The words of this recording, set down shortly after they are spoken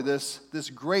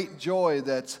This great joy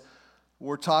that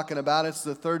we're talking about. It's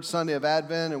the third Sunday of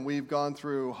Advent, and we've gone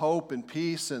through hope and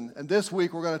peace. And this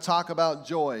week we're going to talk about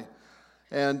joy.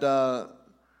 And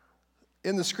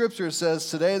in the scripture it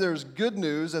says, today there's good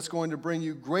news that's going to bring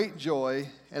you great joy,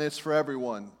 and it's for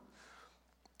everyone.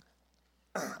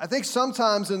 I think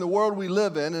sometimes in the world we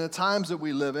live in, and the times that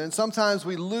we live in, sometimes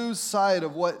we lose sight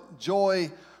of what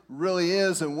joy really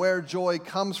is and where joy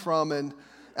comes from. And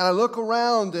I look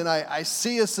around and I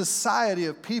see a society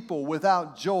of people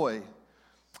without joy.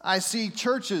 I see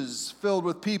churches filled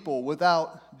with people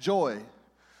without joy.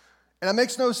 And it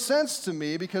makes no sense to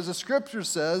me because the scripture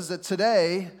says that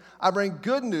today I bring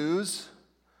good news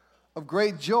of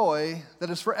great joy that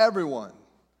is for everyone.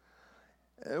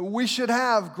 We should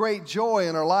have great joy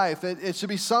in our life. It should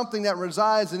be something that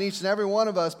resides in each and every one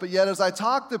of us. But yet as I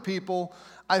talk to people,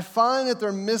 I find that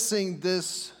they're missing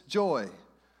this joy.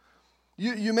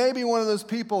 You may be one of those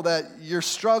people that you're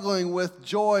struggling with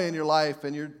joy in your life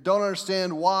and you don't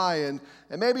understand why, and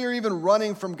maybe you're even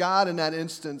running from God in that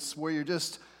instance where you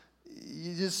just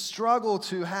struggle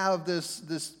to have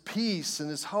this peace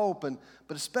and this hope,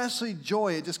 but especially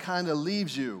joy, it just kind of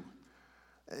leaves you.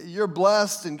 You're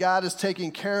blessed and God is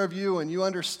taking care of you and you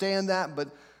understand that,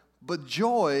 but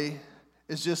joy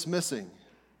is just missing.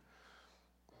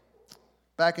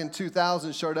 Back in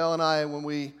 2000, Chardell and I, when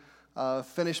we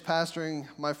finished pastoring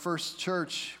my first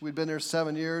church. We'd been there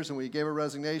 7 years, and we gave a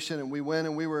resignation, and we went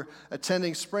and we were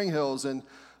attending Spring Hills. And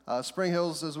Spring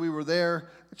Hills, as we were there,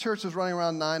 the church was running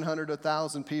around 900 to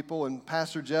 1,000 people, and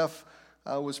Pastor Jeff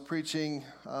was preaching.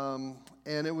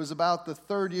 And it was about the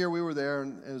third year we were there,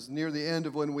 and it was near the end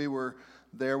of when we were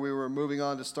there. We were moving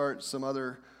on to start some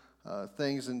other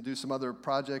things and do some other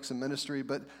projects in ministry.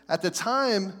 But at the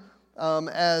time,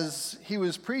 as he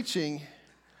was preaching,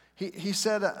 he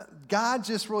said God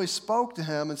just really spoke to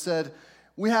him and said,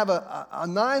 we have a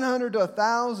 900 to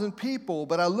 1,000 people,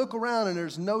 but I look around and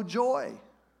there's no joy.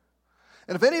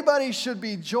 And if anybody should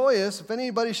be joyous, if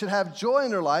anybody should have joy in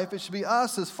their life, it should be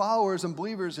us as followers and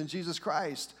believers in Jesus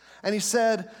Christ. And he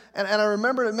said, and I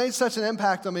remember it made such an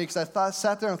impact on me because I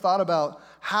sat there and thought about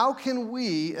how can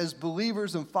we as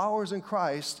believers and followers in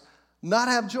Christ not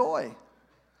have joy?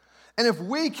 And if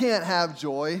we can't have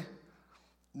joy,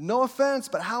 no offense,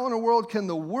 but how in the world can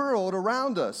the world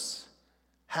around us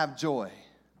have joy?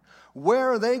 Where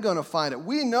are they going to find it?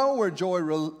 We know where joy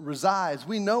resides.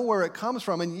 We know where it comes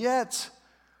from. And yet,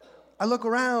 I look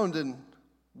around and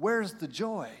where's the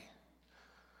joy?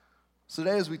 So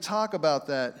today as we talk about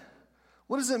that,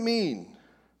 what does it mean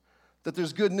that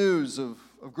there's good news of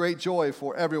great joy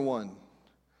for everyone?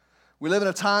 We live in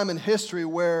a time in history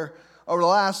where over the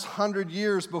last 100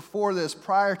 years before this,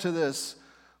 prior to this,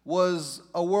 was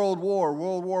a world war.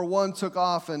 World War I took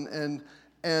off, and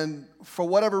for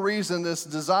whatever reason, this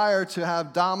desire to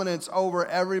have dominance over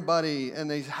everybody, and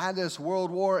they had this world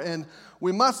war, and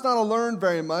we must not have learned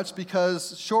very much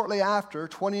because shortly after,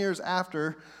 20 years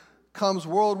after, comes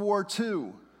World War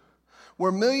II,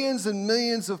 where millions and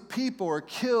millions of people are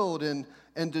killed and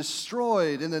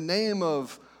destroyed in the name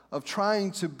of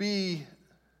trying to be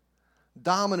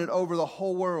dominant over the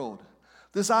whole world.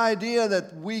 This idea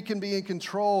that we can be in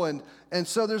control, and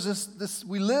so there's this.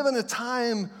 We live in a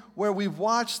time where we've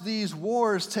watched these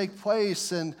wars take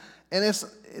place, and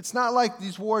it's not like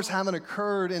these wars haven't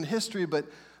occurred in history, but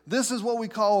this is what we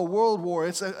call a world war.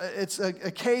 It's an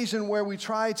occasion where we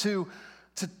try to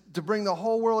bring the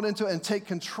whole world into it and take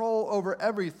control over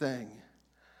everything.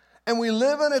 And we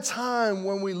live in a time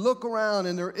when we look around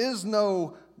and there is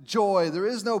no joy, there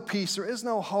is no peace, there is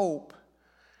no hope.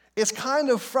 It's kind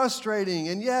of frustrating,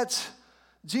 and yet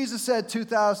Jesus said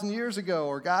 2,000 years ago,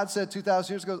 or God said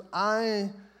 2,000 years ago, I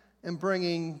am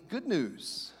bringing good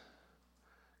news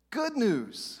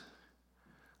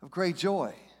of great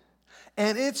joy.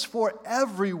 And it's for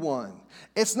everyone.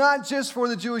 It's not just for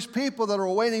the Jewish people that are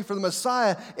waiting for the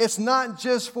Messiah. It's not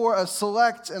just for a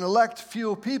select and elect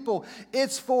few people.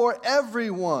 It's for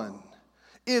everyone.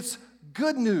 It's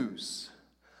good news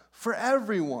for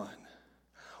everyone.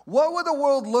 What would the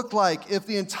world look like if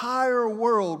the entire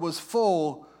world was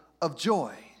full of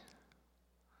joy?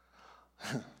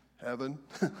 Heaven.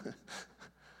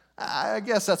 I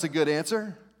guess that's a good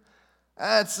answer.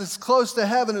 It's as close to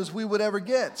heaven as we would ever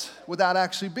get without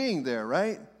actually being there,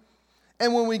 right?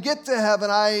 And when we get to heaven,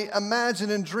 I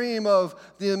imagine and dream of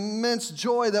the immense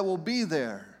joy that will be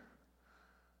there.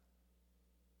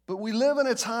 But we live in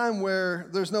a time where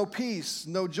there's no peace,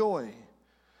 no joy.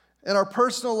 In our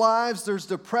personal lives, there's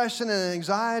depression and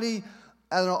anxiety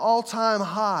at an all-time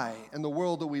high in the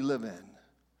world that we live in.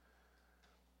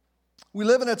 We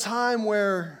live in a time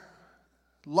where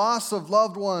loss of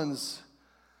loved ones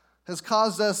has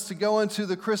caused us to go into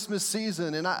the Christmas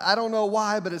season. And I don't know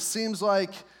why, but it seems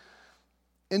like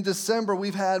in December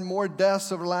we've had more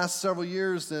deaths over the last several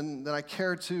years than I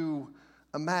care to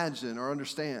imagine or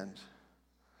understand.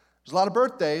 There's a lot of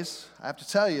birthdays, I have to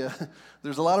tell you.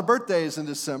 There's a lot of birthdays in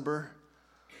December.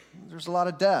 There's a lot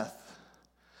of death.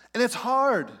 And it's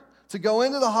hard to go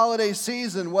into the holiday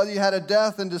season, whether you had a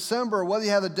death in December or whether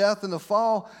you had a death in the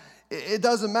fall. It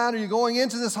doesn't matter. You're going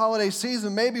into this holiday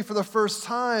season maybe for the first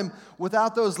time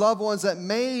without those loved ones that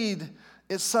made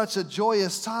it such a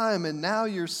joyous time. And now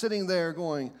you're sitting there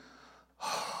going,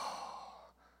 oh,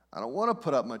 I don't want to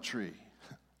put up my tree.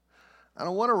 I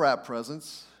don't want to wrap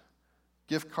presents.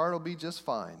 Gift card will be just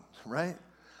fine, right?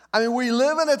 I mean, we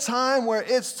live in a time where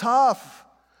it's tough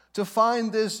to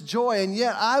find this joy. And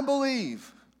yet I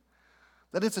believe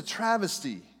that it's a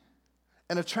travesty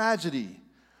and a tragedy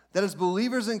that as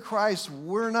believers in Christ,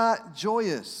 we're not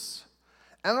joyous.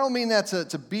 And I don't mean that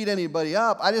to beat anybody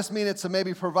up. I just mean it to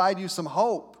maybe provide you some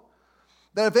hope.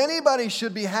 That if anybody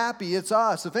should be happy, it's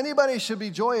us. If anybody should be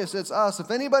joyous, it's us.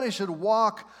 If anybody should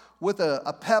walk with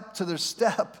a pep to their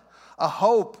step, a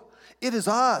hope, it is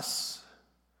us.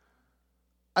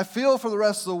 I feel for the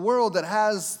rest of the world that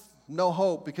has no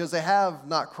hope because they have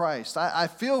not Christ. I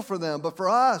feel for them, but for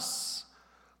us,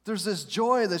 there's this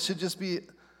joy that should just be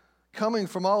coming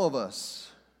from all of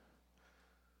us.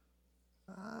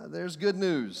 There's good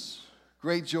news,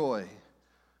 great joy,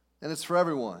 and it's for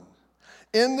everyone.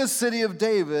 In the city of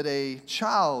David, a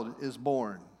child is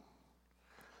born.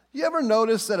 You ever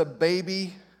notice that a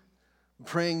baby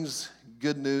brings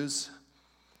good news?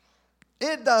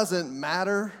 It doesn't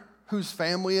matter whose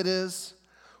family it is.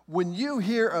 When you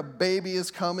hear a baby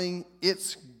is coming,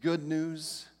 it's good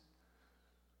news.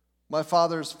 My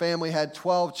father's family had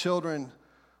 12 children.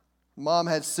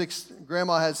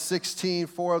 Grandma had 16,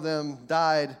 4 of them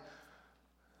died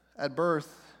at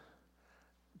birth.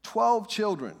 12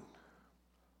 children.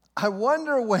 I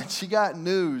wonder when she got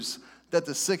news that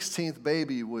the 16th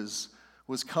baby was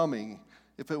coming,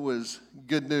 if it was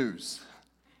good news.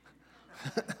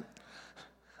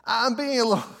 I'm being a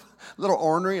little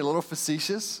ornery, a little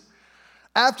facetious.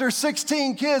 After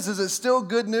 16 kids, is it still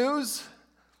good news?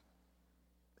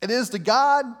 It is to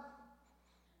God.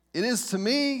 It is to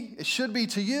me. It should be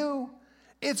to you.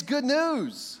 It's good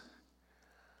news.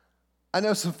 I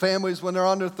know some families, when they're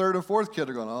on their third or fourth kid,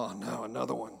 are going, oh, no,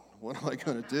 another one. What am I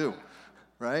going to do?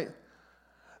 Right?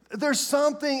 There's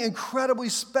something incredibly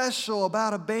special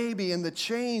about a baby and the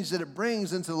change that it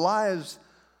brings into the lives,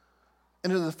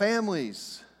 into the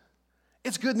families.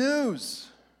 It's good news.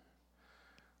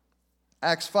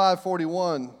 Acts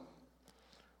 5:41,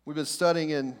 we've been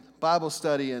studying in Bible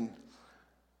study, and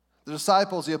the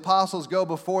disciples, the apostles, go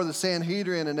before the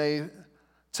Sanhedrin and they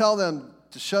tell them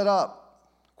to shut up.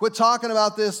 Quit talking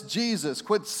about this Jesus.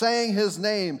 Quit saying his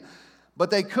name. But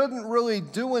they couldn't really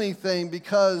do anything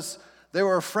because they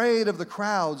were afraid of the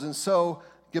crowds. And so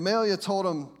Gamaliel told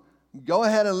them, go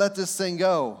ahead and let this thing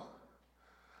go.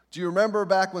 Do you remember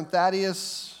back when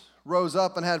Thaddeus rose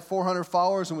up and had 400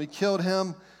 followers and we killed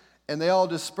him and they all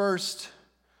dispersed?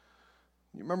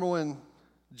 You remember when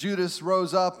Judas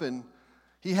rose up and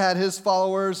he had his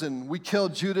followers and we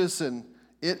killed Judas and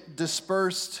it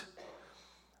dispersed?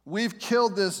 We've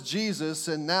killed this Jesus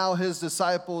and now his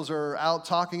disciples are out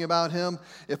talking about him.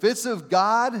 If it's of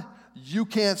God, you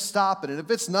can't stop it. And if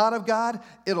it's not of God,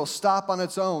 it'll stop on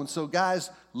its own. So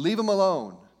guys, leave him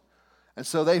alone. And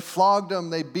so they flogged him,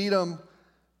 they beat him,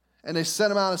 and they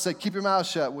sent him out and said, keep your mouth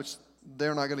shut, which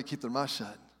they're not going to keep their mouth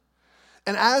shut.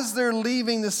 And as they're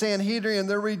leaving the Sanhedrin,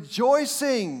 they're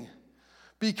rejoicing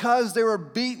because they were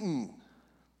beaten.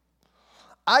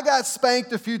 I got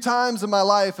spanked a few times in my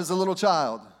life as a little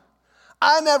child.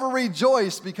 I never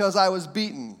rejoiced because I was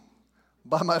beaten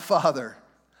by my father.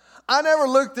 I never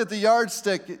looked at the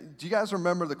yardstick. Do you guys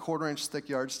remember the 1/4-inch thick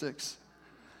yardsticks?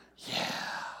 Yeah.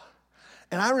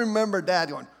 And I remember Dad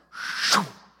going, shoo,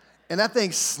 and that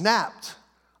thing snapped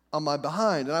on my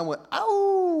behind. And I went,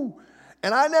 ow.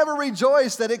 And I never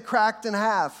rejoiced that it cracked in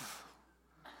half.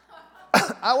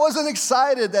 I wasn't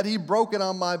excited that he broke it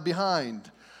on my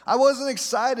behind. I wasn't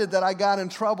excited that I got in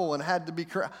trouble and had to be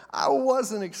corrected. I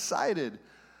wasn't excited.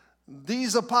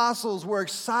 These apostles were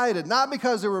excited, not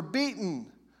because they were beaten,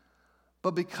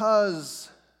 but because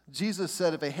Jesus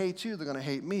said, if they hate you, they're going to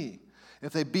hate me.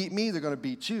 If they beat me, they're going to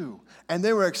beat you. And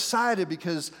they were excited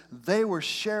because they were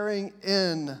sharing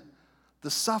in the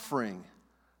suffering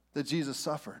that Jesus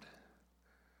suffered.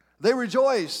 They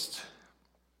rejoiced.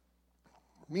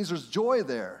 It means there's joy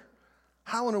there.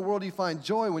 How in the world do you find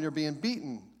joy when you're being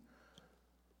beaten?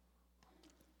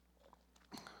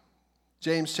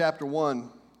 James chapter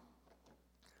 1.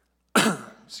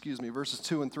 verses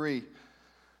 2 and 3.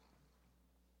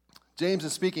 James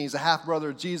is speaking. He's a half-brother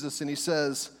of Jesus, and he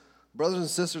says, brothers and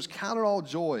sisters, count it all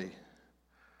joy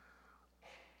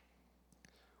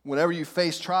whenever you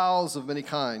face trials of many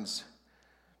kinds,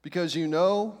 because you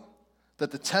know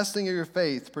that the testing of your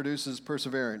faith produces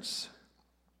perseverance.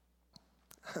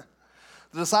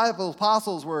 The disciples,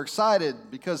 apostles were excited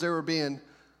because they were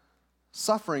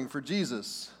suffering for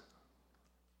Jesus.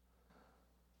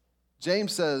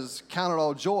 James says, count it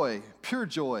all joy, pure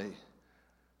joy,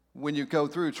 when you go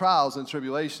through trials and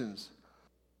tribulations.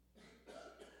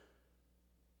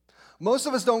 Most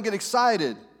of us don't get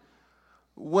excited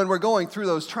when we're going through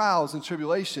those trials and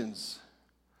tribulations.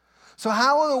 So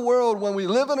how in the world, when we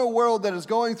live in a world that is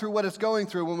going through what it's going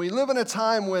through, when we live in a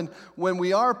time when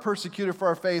we are persecuted for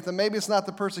our faith, and maybe it's not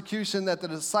the persecution that the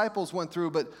disciples went through,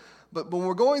 but when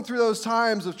we're going through those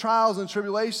times of trials and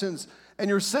tribulations, and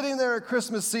you're sitting there at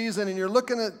Christmas season, and you're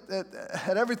looking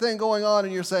at everything going on,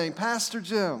 and you're saying, Pastor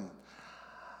Jim,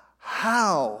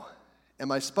 how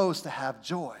am I supposed to have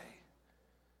joy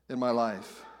in my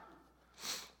life?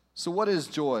 So what is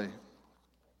joy?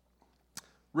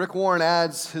 Rick Warren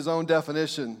adds his own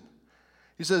definition.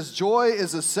 He says, joy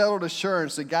is a settled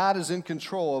assurance that God is in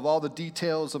control of all the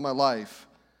details of my life,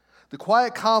 the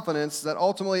quiet confidence that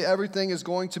ultimately everything is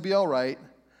going to be all right,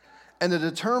 and the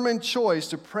determined choice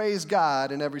to praise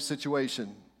God in every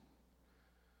situation.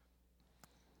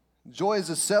 Joy is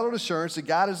a settled assurance that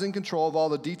God is in control of all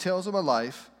the details of my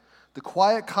life, the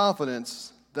quiet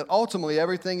confidence that ultimately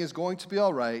everything is going to be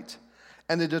all right,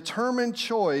 and the determined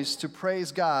choice to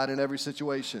praise God in every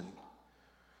situation.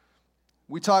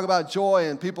 We talk about joy,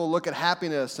 and people look at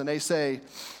happiness, and they say,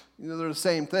 they're the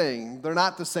same thing. They're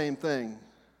not the same thing.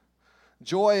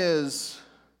 Joy is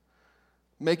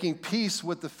making peace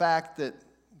with the fact that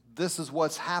this is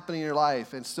what's happening in your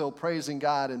life and still praising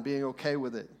God and being okay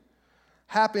with it.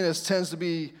 Happiness tends to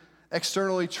be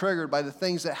externally triggered by the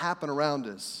things that happen around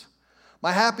us.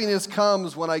 My happiness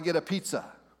comes when I get a pizza,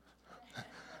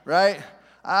 right?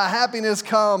 Happiness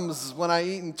comes when I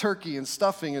eat turkey and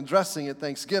stuffing and dressing at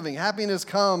Thanksgiving. Happiness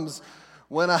comes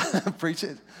when I preach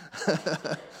it.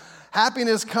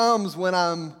 Happiness comes when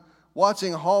I'm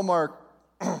watching Hallmark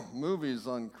movies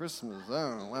on Christmas. I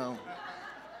don't know. Well,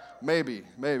 maybe.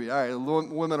 All right,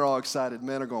 women are all excited.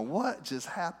 Men are going, what just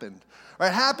happened? All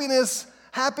right, happiness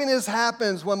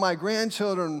happens when my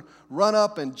grandchildren run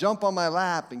up and jump on my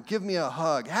lap and give me a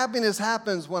hug. Happiness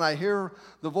happens when I hear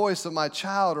the voice of my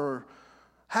child, or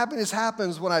happiness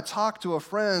happens when I talk to a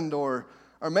friend, or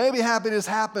maybe happiness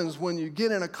happens when you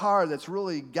get in a car that's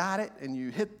really got it and you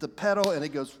hit the pedal and it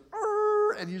goes,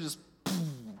 and you just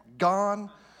gone.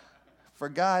 For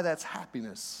a guy, that's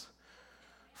happiness.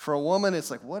 For a woman,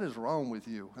 it's like, what is wrong with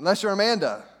you? Unless you're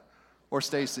Amanda or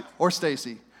Stacy,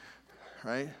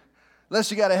 right?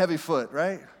 Unless you got a heavy foot,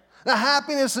 right? Now,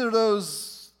 happiness are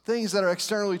those things that are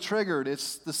externally triggered.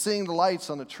 It's the seeing the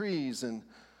lights on the trees,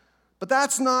 but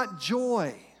that's not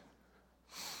joy.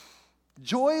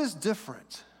 Joy is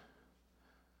different.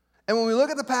 And when we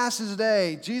look at the passage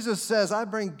today, Jesus says, I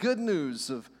bring good news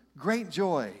of great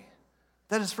joy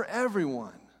that is for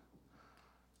everyone.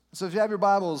 So if you have your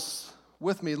Bibles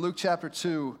with me, Luke chapter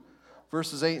 2,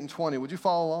 verses 8 and 20, would you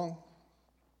follow along?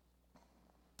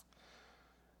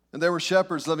 And there were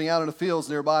shepherds living out in the fields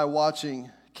nearby,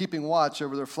 keeping watch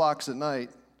over their flocks at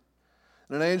night.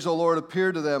 And an angel of the Lord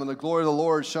appeared to them, and the glory of the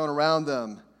Lord shone around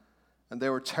them, and they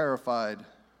were terrified.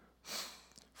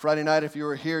 Friday night, if you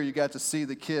were here, you got to see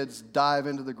the kids dive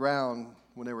into the ground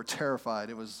when they were terrified.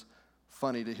 It was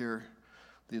funny to hear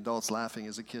the adults laughing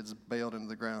as the kids bailed into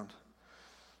the ground.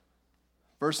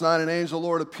 Verse 9, an angel of the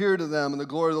Lord appeared to them, and the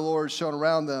glory of the Lord shone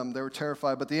around them. They were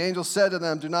terrified. But the angel said to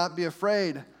them, do not be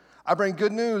afraid. I bring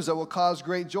good news that will cause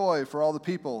great joy for all the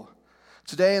people.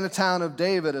 Today in the town of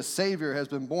David, a Savior has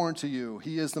been born to you.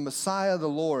 He is the Messiah, the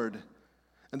Lord.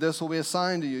 And this will be a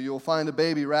sign to you. You will find a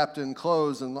baby wrapped in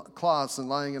cloths and cloths and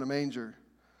lying in a manger.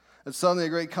 And suddenly a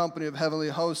great company of heavenly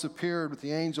hosts appeared with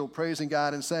the angel, praising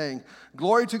God and saying,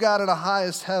 glory to God in the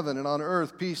highest heaven, and on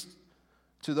earth peace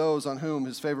to those on whom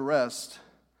his favor rests.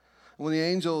 And when the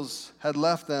angels had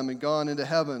left them and gone into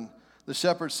heaven, the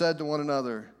shepherds said to one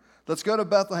another, let's go to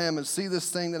Bethlehem and see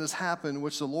this thing that has happened,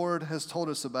 which the Lord has told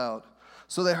us about.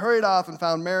 So they hurried off and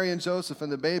found Mary and Joseph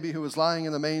and the baby who was lying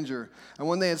in the manger. And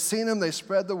when they had seen him, they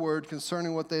spread the word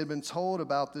concerning what they had been told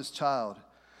about this child.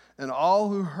 And all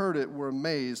who heard it were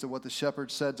amazed at what the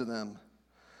shepherds said to them.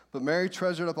 But Mary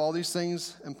treasured up all these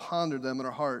things and pondered them in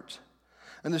her heart.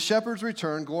 And the shepherds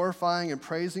returned, glorifying and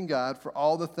praising God for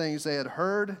all the things they had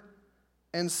heard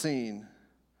and seen,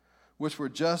 which were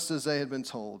just as they had been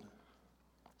told.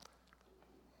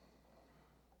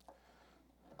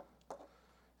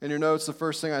 In your notes, the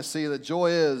first thing I see that joy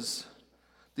is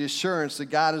the assurance that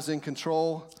God is in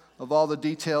control of all the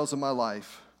details of my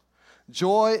life.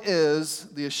 Joy is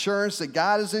the assurance that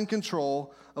God is in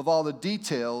control of all the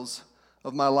details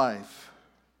of my life.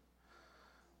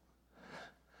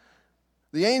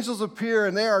 The angels appear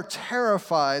and they are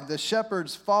terrified. The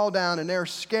shepherds fall down and they're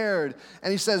scared.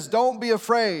 And he says, don't be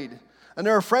afraid. And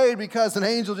they're afraid because an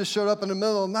angel just showed up in the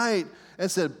middle of the night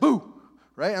and said, boo,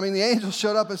 right? I mean, the angel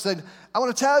showed up and said, I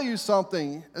want to tell you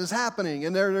something is happening.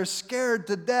 And they're scared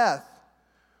to death.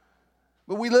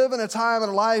 But we live in a time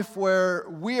in life where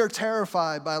we are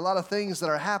terrified by a lot of things that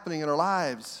are happening in our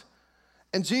lives.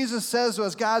 And Jesus says to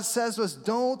us, God says to us,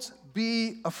 don't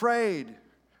be afraid.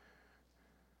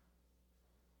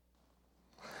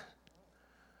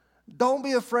 Don't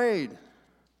be afraid.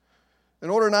 In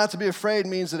order not to be afraid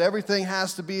means that everything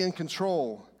has to be in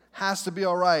control, has to be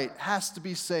all right, has to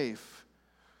be safe.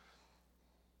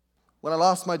 When I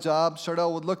lost my job,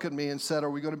 Chardell would look at me and said,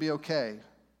 are we going to be okay?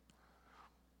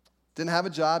 Didn't have a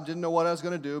job, didn't know what I was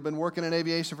going to do, been working in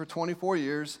aviation for 24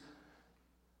 years.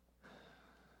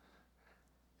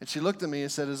 And she looked at me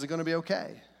and said, is it going to be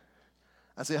okay?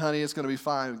 I said, honey, it's going to be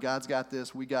fine. God's got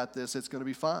this. We got this. It's going to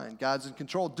be fine. God's in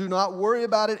control. Do not worry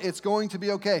about it. It's going to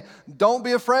be okay. Don't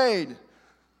be afraid.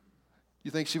 You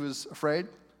think she was afraid?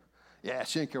 Yeah,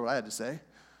 she didn't care what I had to say.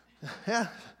 Yeah,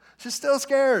 she's still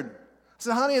scared. I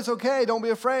said, honey, it's okay. Don't be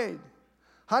afraid.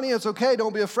 Honey, it's okay.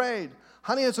 Don't be afraid.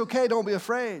 Honey, it's okay. Don't be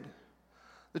afraid.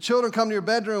 The children come to your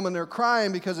bedroom and they're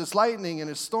crying because it's lightning and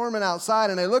it's storming outside,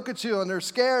 and they look at you and they're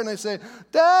scared and they say,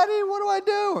 Daddy, what do I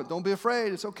do? Don't be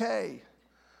afraid. It's okay.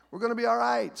 We're going to be all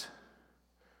right.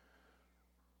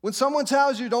 When someone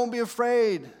tells you don't be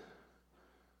afraid,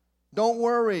 don't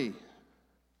worry,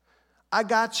 I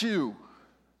got you,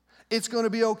 it's going to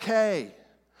be okay.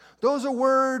 Those are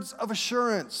words of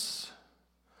assurance.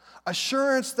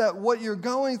 Assurance that what you're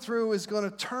going through is going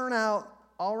to turn out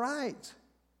all right.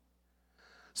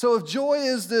 So if joy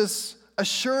is this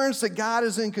assurance that God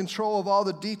is in control of all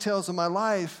the details of my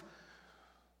life,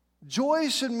 joy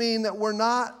should mean that we're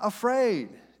not afraid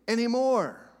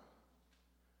anymore.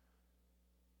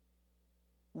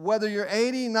 Whether you're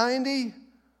 80, 90,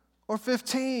 or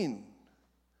 15.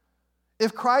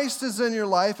 If Christ is in your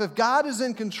life, if God is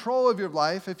in control of your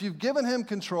life, if you've given him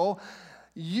control,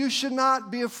 you should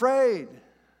not be afraid.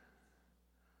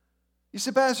 You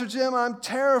say, Pastor Jim, I'm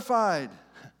terrified.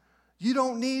 You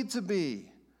don't need to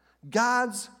be.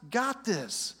 God's got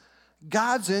this.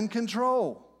 God's in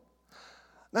control.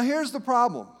 Now here's the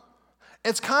problem.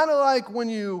 It's kind of like when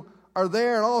you are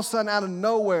there and all of a sudden out of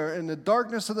nowhere in the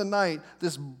darkness of the night,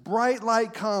 this bright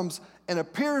light comes and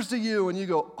appears to you and you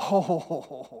go,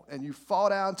 oh, and you fall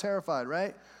down terrified,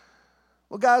 right?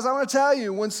 Well, guys, I want to tell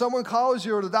you, when someone calls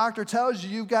you or the doctor tells you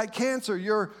you've got cancer,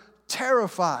 you're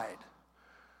terrified.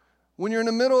 When you're in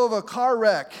the middle of a car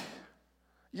wreck,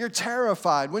 you're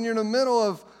terrified. When you're in the middle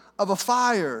of a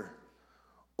fire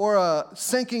or a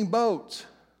sinking boat,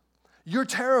 you're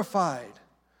terrified.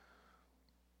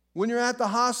 When you're at the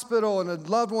hospital and a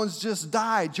loved one's just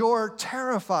died, you're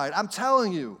terrified. I'm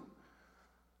telling you.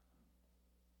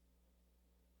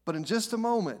 But in just a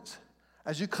moment,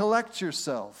 as you collect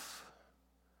yourself,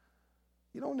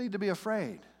 you don't need to be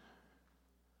afraid.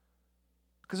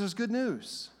 Because there's good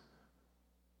news.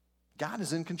 God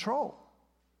is in control.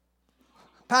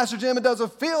 Pastor Jim, it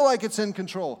doesn't feel like it's in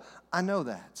control. I know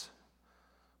that.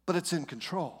 But it's in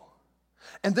control.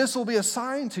 And this will be a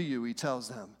sign to you, he tells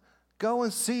them. Go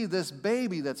and see this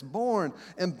baby that's born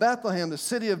in Bethlehem, the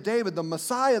city of David. The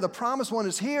Messiah, the promised one,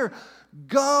 is here.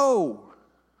 Go.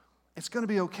 It's going to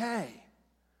be okay.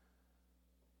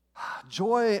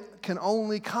 Joy can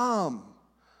only come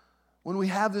when we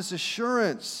have this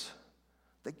assurance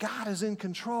that God is in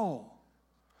control.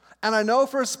 And I know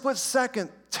for a split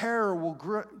second, terror will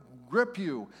grip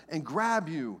you and grab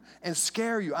you and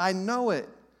scare you. I know it.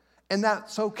 And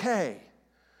that's okay.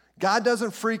 God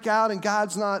doesn't freak out and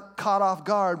God's not caught off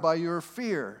guard by your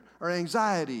fear or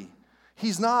anxiety.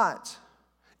 He's not.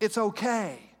 It's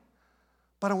okay.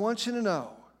 But I want you to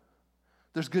know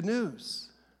there's good news.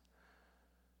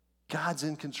 God's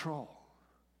in control.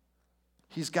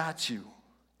 He's got you.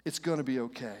 It's going to be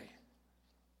okay.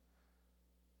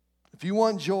 If you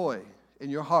want joy in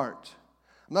your heart,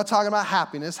 I'm not talking about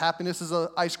happiness. Happiness is an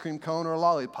ice cream cone or a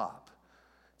lollipop.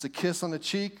 It's a kiss on the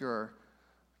cheek or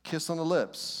a kiss on the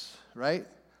lips, right?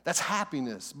 That's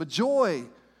happiness. But joy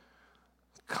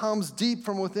comes deep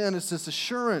from within. It's this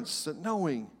assurance that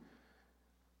knowing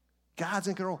God's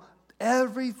in control.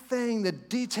 Everything, the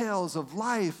details of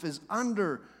life is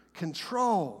under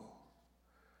control.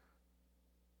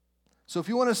 So if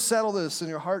you want to settle this in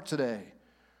your heart today,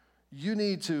 you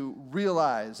need to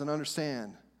realize and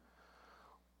understand,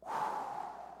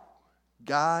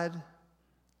 God's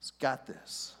got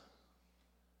this.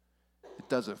 It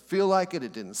doesn't feel like it.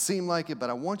 It didn't seem like it. But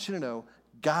I want you to know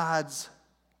God's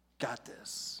got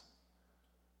this.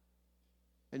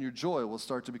 And your joy will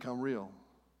start to become real.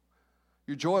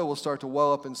 Your joy will start to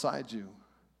well up inside you.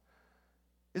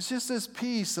 It's just this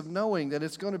peace of knowing that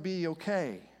it's going to be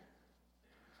okay.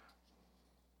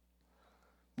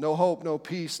 No hope, no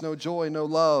peace, no joy, no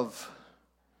love.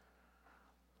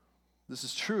 This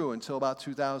is true until about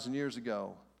 2,000 years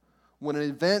ago, when an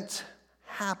event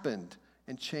happened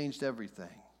and changed everything.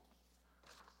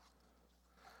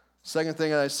 Second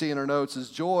thing that I see in our notes is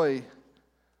joy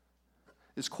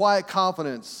is quiet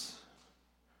confidence.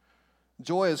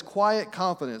 Joy is quiet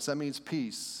confidence. That means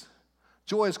peace.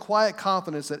 Joy is quiet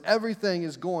confidence that everything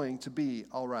is going to be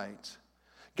all right.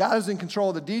 God is in control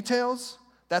of the details.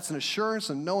 That's an assurance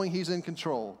of knowing He's in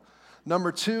control.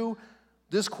 Number two,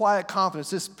 this quiet confidence,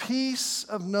 this peace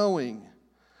of knowing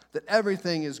that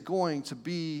everything is going to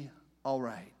be all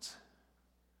right.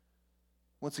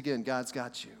 Once again, God's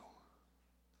got you.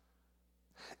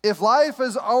 If life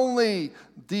is only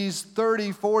these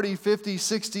 30, 40, 50,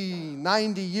 60,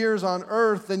 90 years on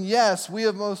earth, then yes, we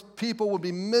of most people would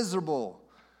be miserable.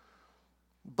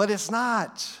 But it's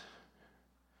not.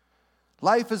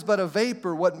 Life is but a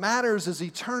vapor. What matters is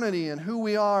eternity and who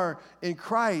we are in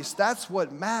Christ. That's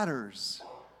what matters.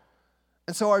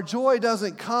 And so our joy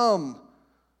doesn't come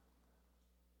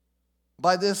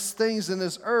by these things in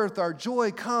this earth. Our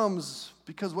joy comes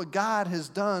because what God has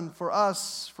done for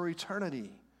us for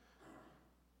eternity.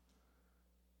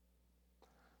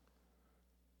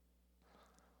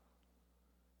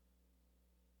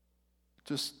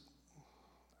 Just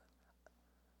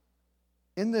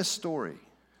in this story,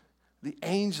 the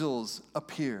angels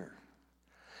appear,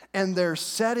 and they're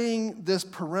setting this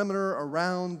perimeter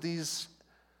around these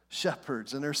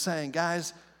shepherds, and they're saying,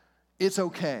 guys, it's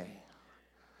okay.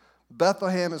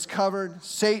 Bethlehem is covered.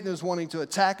 Satan is wanting to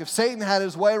attack. If Satan had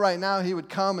his way right now, he would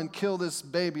come and kill this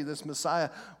baby, this Messiah.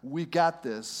 We got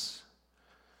this.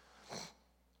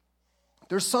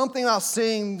 There's something about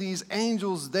seeing these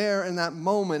angels there in that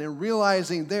moment and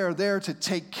realizing they're there to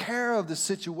take care of the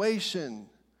situation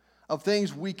of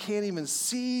things we can't even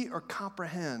see or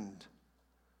comprehend.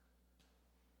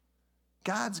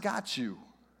 God's got you.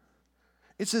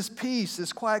 It's this peace,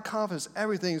 this quiet confidence,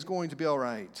 everything's going to be all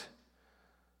right.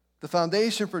 The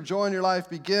foundation for joy in your life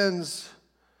begins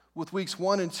with weeks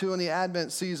 1 and 2 in the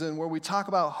Advent season, where we talk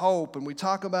about hope and we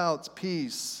talk about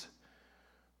peace.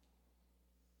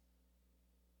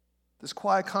 This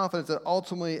quiet confidence that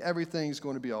ultimately everything's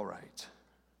going to be all right.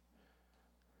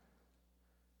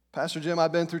 Pastor Jim,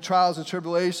 I've been through trials and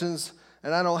tribulations,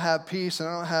 and I don't have peace and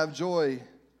I don't have joy.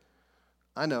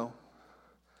 I know.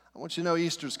 I want you to know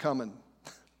Easter's coming.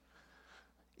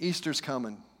 Easter's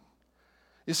coming.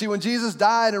 You see, when Jesus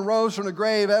died and rose from the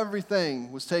grave,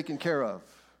 everything was taken care of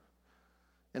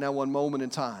in that one moment in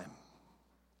time.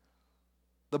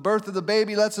 The birth of the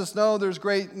baby lets us know there's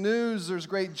great news, there's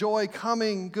great joy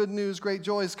coming, good news, great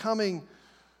joy is coming.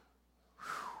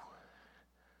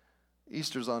 Whew.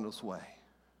 Easter's on its way.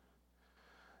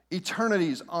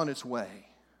 Eternity's on its way.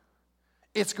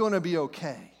 It's going to be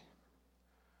okay.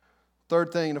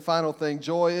 Third thing, the final thing,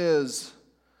 joy is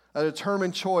a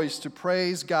determined choice to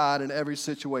praise God in every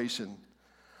situation.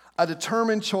 A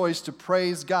determined choice to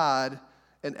praise God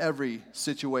in every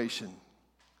situation.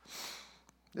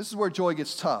 This is where joy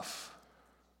gets tough.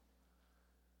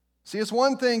 See, it's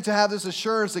one thing to have this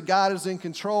assurance that God is in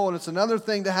control, and it's another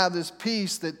thing to have this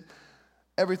peace that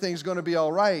everything's going to be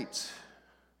all right.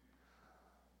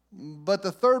 But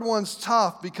the third one's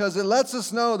tough because it lets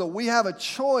us know that we have a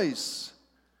choice.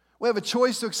 We have a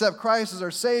choice to accept Christ as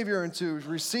our Savior and to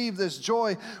receive this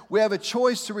joy. We have a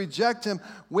choice to reject Him.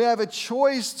 We have a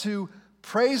choice to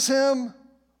praise Him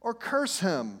or curse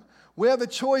Him. We have a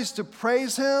choice to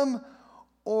praise Him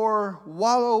or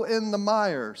wallow in the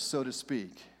mire, so to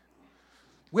speak.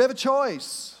 We have a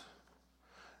choice.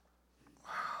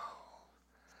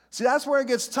 See, that's where it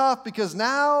gets tough because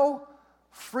now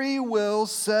free will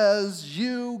says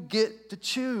you get to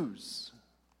choose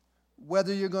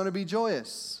whether you're going to be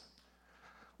joyous.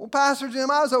 Well, Pastor Jim,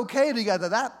 I was okay to get to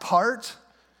that part.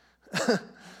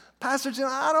 Pastor Jim,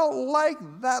 I don't like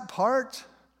that part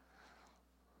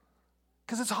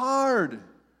because it's hard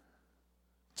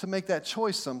to make that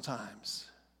choice sometimes.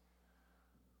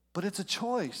 But it's a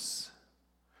choice.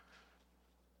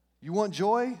 You want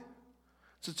joy?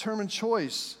 It's a determined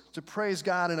choice to praise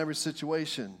God in every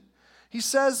situation. He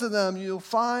says to them, you'll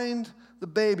find the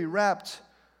baby wrapped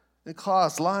in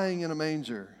cloths lying in a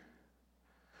manger.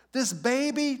 This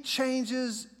baby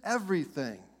changes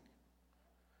everything.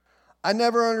 I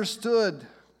never understood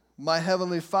my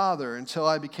Heavenly Father until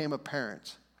I became a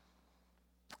parent.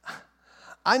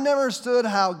 I never understood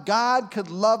how God could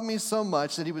love me so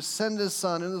much that He would send His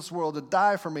Son into this world to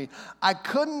die for me. I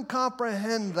couldn't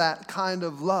comprehend that kind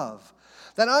of love.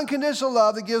 That unconditional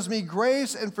love that gives me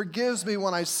grace and forgives me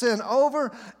when I sin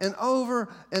over and over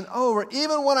and over,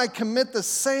 even when I commit the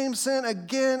same sin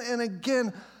again and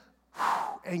again,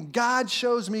 and God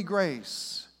shows me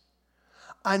grace.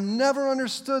 I never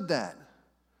understood that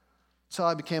until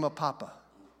I became a papa.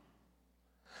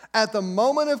 At the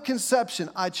moment of conception,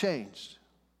 I changed.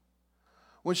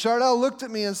 When Chardell looked at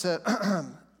me and said,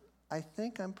 I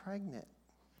think I'm pregnant.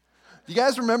 You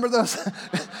guys remember those?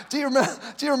 Do you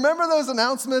remember those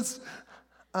announcements?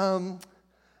 Or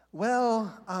they'll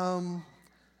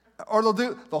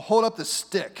hold up the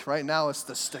stick. Right now it's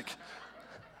the stick.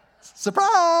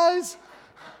 Surprise!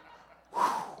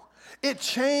 It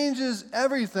changes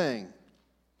everything.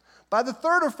 By the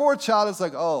third or fourth child, it's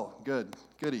like, oh,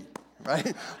 goody,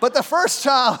 right? But the first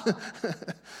child,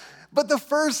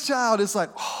 is like,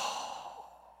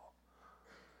 oh.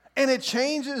 And it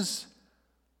changes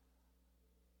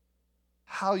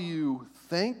how you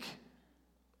think.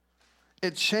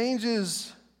 It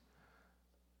changes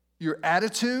your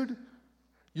attitude.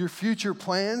 Your future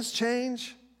plans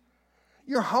change.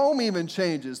 Your home even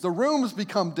changes. The rooms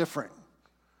become different.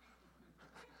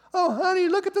 Oh, honey,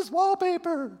 look at this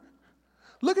wallpaper.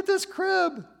 Look at this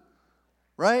crib.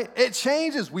 Right? It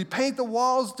changes. We paint the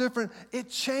walls different. It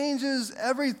changes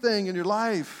everything in your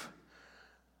life.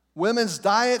 Women's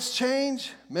diets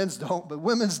change. Men's don't, but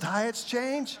women's diets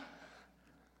change.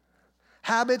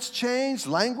 Habits change.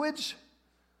 Language.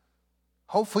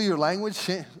 Hopefully your language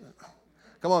change.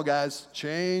 Come on, guys.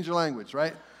 Change your language,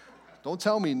 right? Don't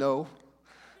tell me no.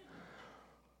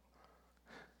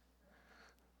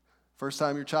 First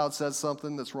time your child says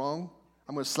something that's wrong,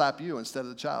 I'm going to slap you instead of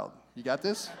the child. You got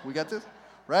this? We got this?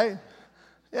 Right?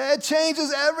 Yeah, it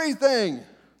changes everything.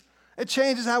 It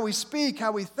changes how we speak,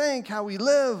 how we think, how we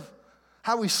live,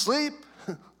 how we sleep.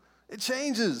 It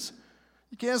changes.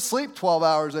 You can't sleep 12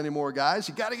 hours anymore, guys.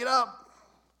 You got to get up.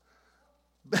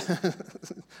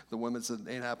 The women said,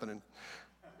 ain't happening.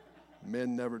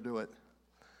 Men never do it.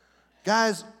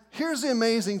 Guys, here's the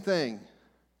amazing thing.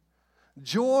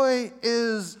 Joy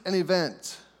is an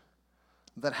event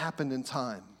that happened in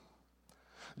time.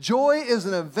 Joy is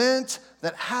an event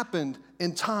that happened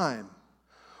in time.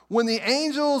 When the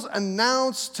angels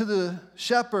announced to the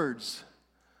shepherds,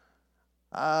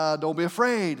 don't be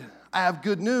afraid. I have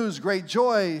good news, great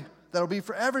joy that'll be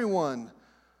for everyone.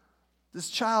 This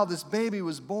child, this baby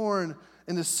was born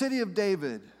in the city of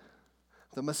David.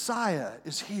 The Messiah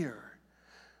is here.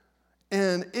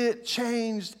 And it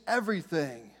changed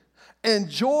everything. And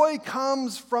joy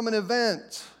comes from an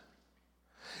event.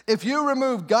 If you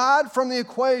remove God from the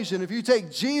equation, if you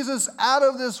take Jesus out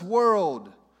of this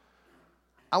world,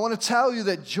 I want to tell you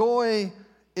that joy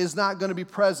is not going to be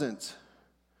present.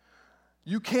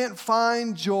 You can't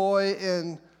find joy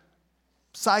in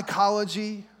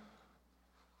psychology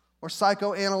or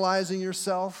psychoanalyzing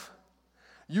yourself.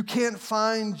 You can't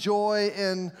find joy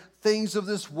in things of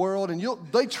this world, and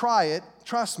they try it,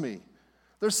 trust me.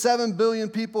 There's 7 billion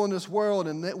people in this world,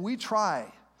 and we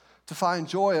try to find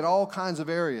joy in all kinds of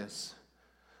areas.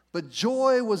 But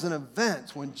joy was an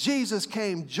event. When Jesus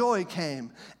came, joy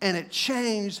came, and it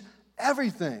changed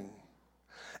everything.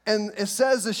 And it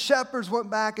says the shepherds went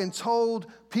back and told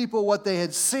people what they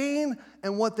had seen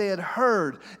and what they had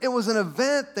heard. It was an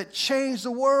event that changed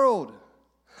the world.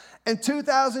 And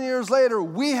 2,000 years later,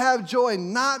 we have joy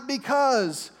not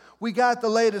because we got the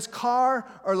latest car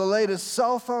or the latest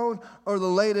cell phone or the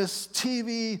latest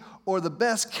TV or the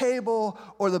best cable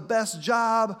or the best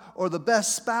job or the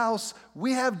best spouse.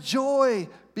 We have joy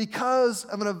because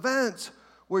of an event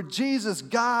where Jesus,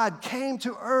 God, came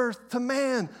to earth, to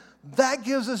man. That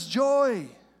gives us joy.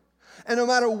 And no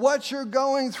matter what you're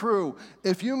going through,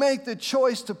 if you make the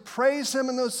choice to praise Him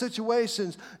in those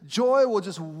situations, joy will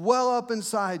just well up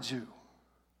inside you.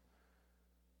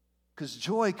 Because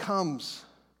joy comes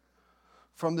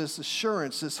from this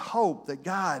assurance, this hope that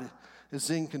God is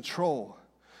in control.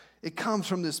 It comes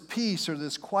from this peace or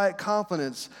this quiet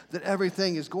confidence that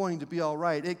everything is going to be all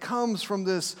right. It comes from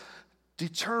this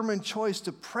determined choice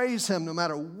to praise Him no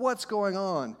matter what's going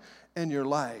on in your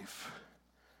life.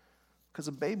 Because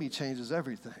a baby changes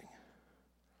everything.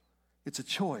 It's a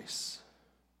choice.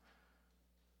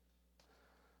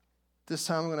 This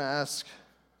time I'm going to ask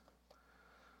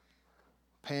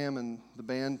Pam and the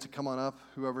band to come on up,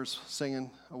 whoever's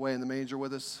singing Away in the Manger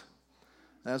with us.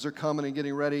 As they're coming and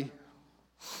getting ready,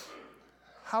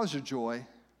 how's your joy?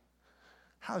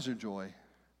 How's your joy?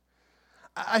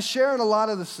 I share in a lot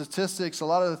of the statistics, a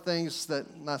lot of the things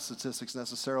that, not statistics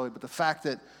necessarily, but the fact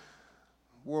that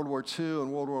World War II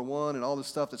and World War I and all the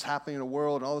stuff that's happening in the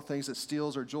world and all the things that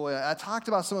steals our joy. I talked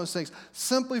about some of those things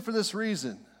simply for this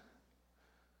reason,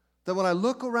 that when I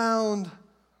look around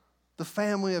the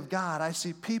family of God, I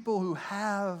see people who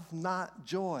have not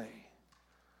joy.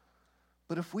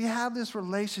 But if we have this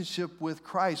relationship with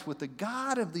Christ, with the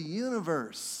God of the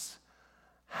universe,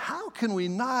 how can we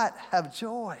not have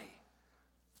joy?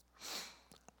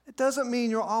 It doesn't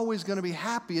mean you're always going to be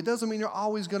happy. It doesn't mean you're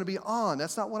always going to be on.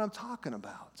 That's not what I'm talking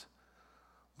about.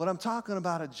 But I'm talking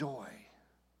about a joy.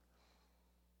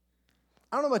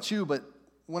 I don't know about you, but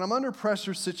when I'm under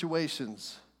pressure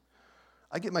situations,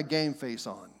 I get my game face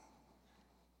on.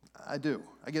 I do.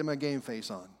 I get my game face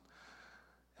on.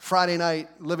 Friday night,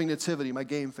 Living Nativity, my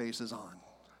game face is on.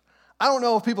 I don't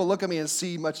know if people look at me and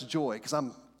see much joy because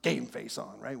I'm game face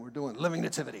on, right? We're doing Living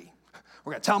Nativity.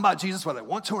 We're going to tell them about Jesus whether they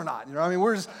want to or not. You know what I mean?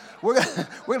 We're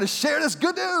going to share this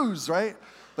good news, right?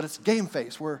 But it's game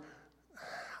face.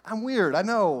 I'm weird. I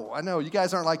know. You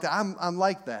guys aren't like that. I'm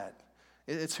like that.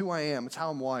 It's who I am. It's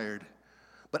how I'm wired.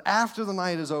 But after the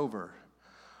night is over,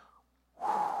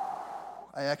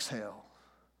 I exhale.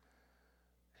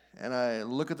 And I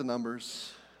look at the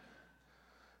numbers.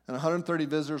 And 130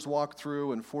 visitors walked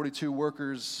through and 42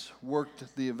 workers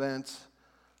worked the event.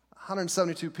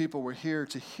 172 people were here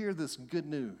to hear this good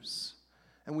news.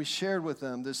 And we shared with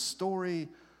them this story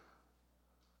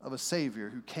of a Savior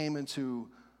who came into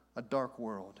a dark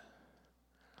world.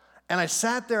 And I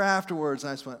sat there afterwards and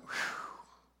I just went,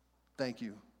 thank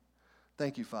you.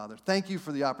 Thank you, Father. Thank you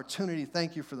for the opportunity.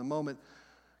 Thank you for the moment.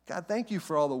 God, thank you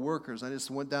for all the workers. I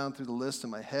just went down through the list in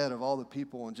my head of all the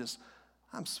people and just,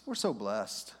 we're so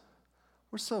blessed.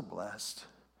 We're so blessed.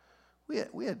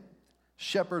 We had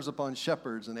shepherds upon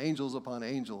shepherds and angels upon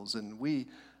angels, and we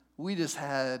just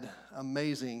had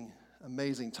amazing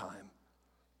time.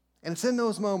 And it's in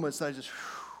those moments that I just,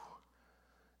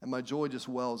 and my joy just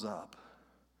wells up.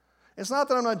 It's not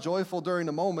that I'm not joyful during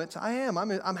the moment. I am.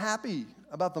 I'm happy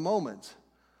about the moment.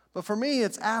 But for me,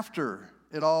 it's after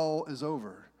it all is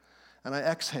over. And I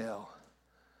exhale,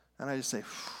 and I just say,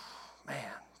 man,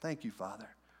 thank you, Father.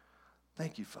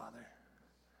 Thank you, Father.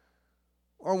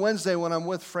 Or Wednesday when I'm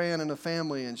with Fran and the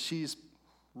family and she's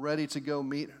ready to go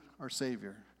meet our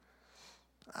Savior.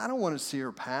 I don't want to see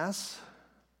her pass.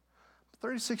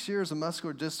 36 years of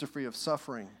muscular dystrophy of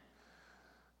suffering.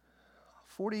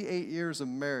 48 years of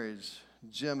marriage,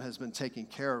 Jim has been taking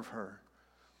care of her.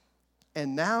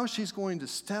 And now she's going to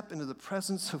step into the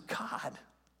presence of God.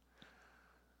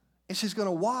 And she's going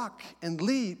to walk and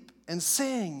leap and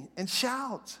sing and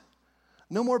shout.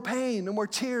 No more pain, no more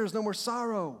tears, no more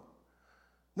sorrow.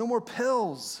 No more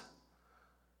pills.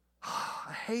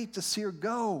 I hate to see her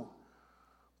go,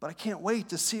 but I can't wait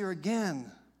to see her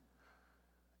again.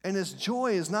 And this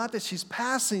joy is not that she's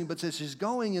passing, but that she's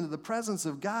going into the presence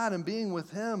of God and being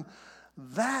with Him.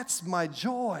 That's my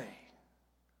joy.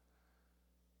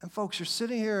 And folks, you're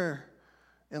sitting here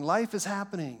and life is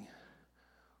happening,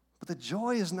 but the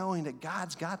joy is knowing that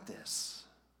God's got this.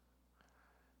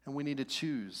 And we need to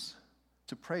choose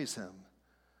to praise Him,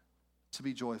 to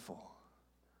be joyful.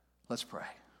 Let's pray.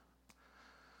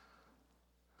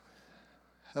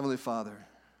 Heavenly Father,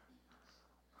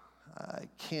 I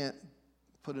can't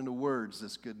put into words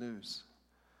this good news.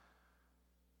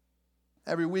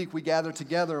 Every week we gather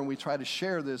together and we try to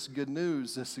share this good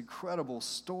news, this incredible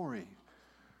story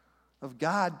of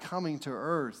God coming to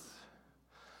earth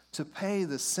to pay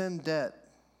the sin debt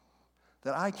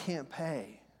that I can't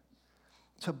pay,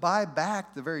 to buy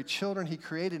back the very children He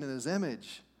created in His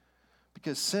image,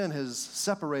 because sin has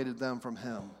separated them from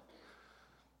Him,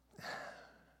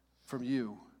 from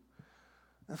you.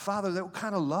 And Father, what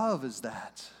kind of love is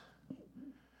that?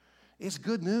 It's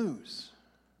good news.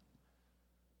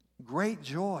 Great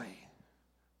joy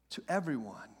to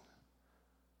everyone.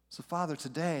 So Father,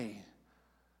 today,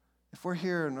 if we're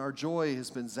here and our joy has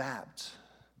been zapped,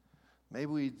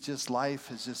 maybe life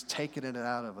has just taken it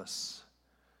out of us.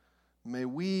 May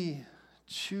we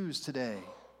choose today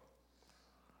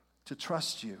to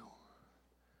trust you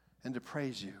and to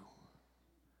praise you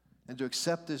and to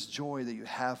accept this joy that you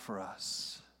have for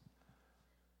us.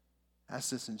 Ask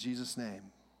this in Jesus' name.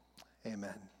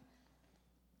 Amen.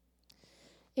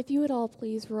 If you would all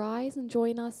please rise and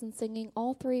join us in singing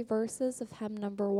all three verses of hymn number 1.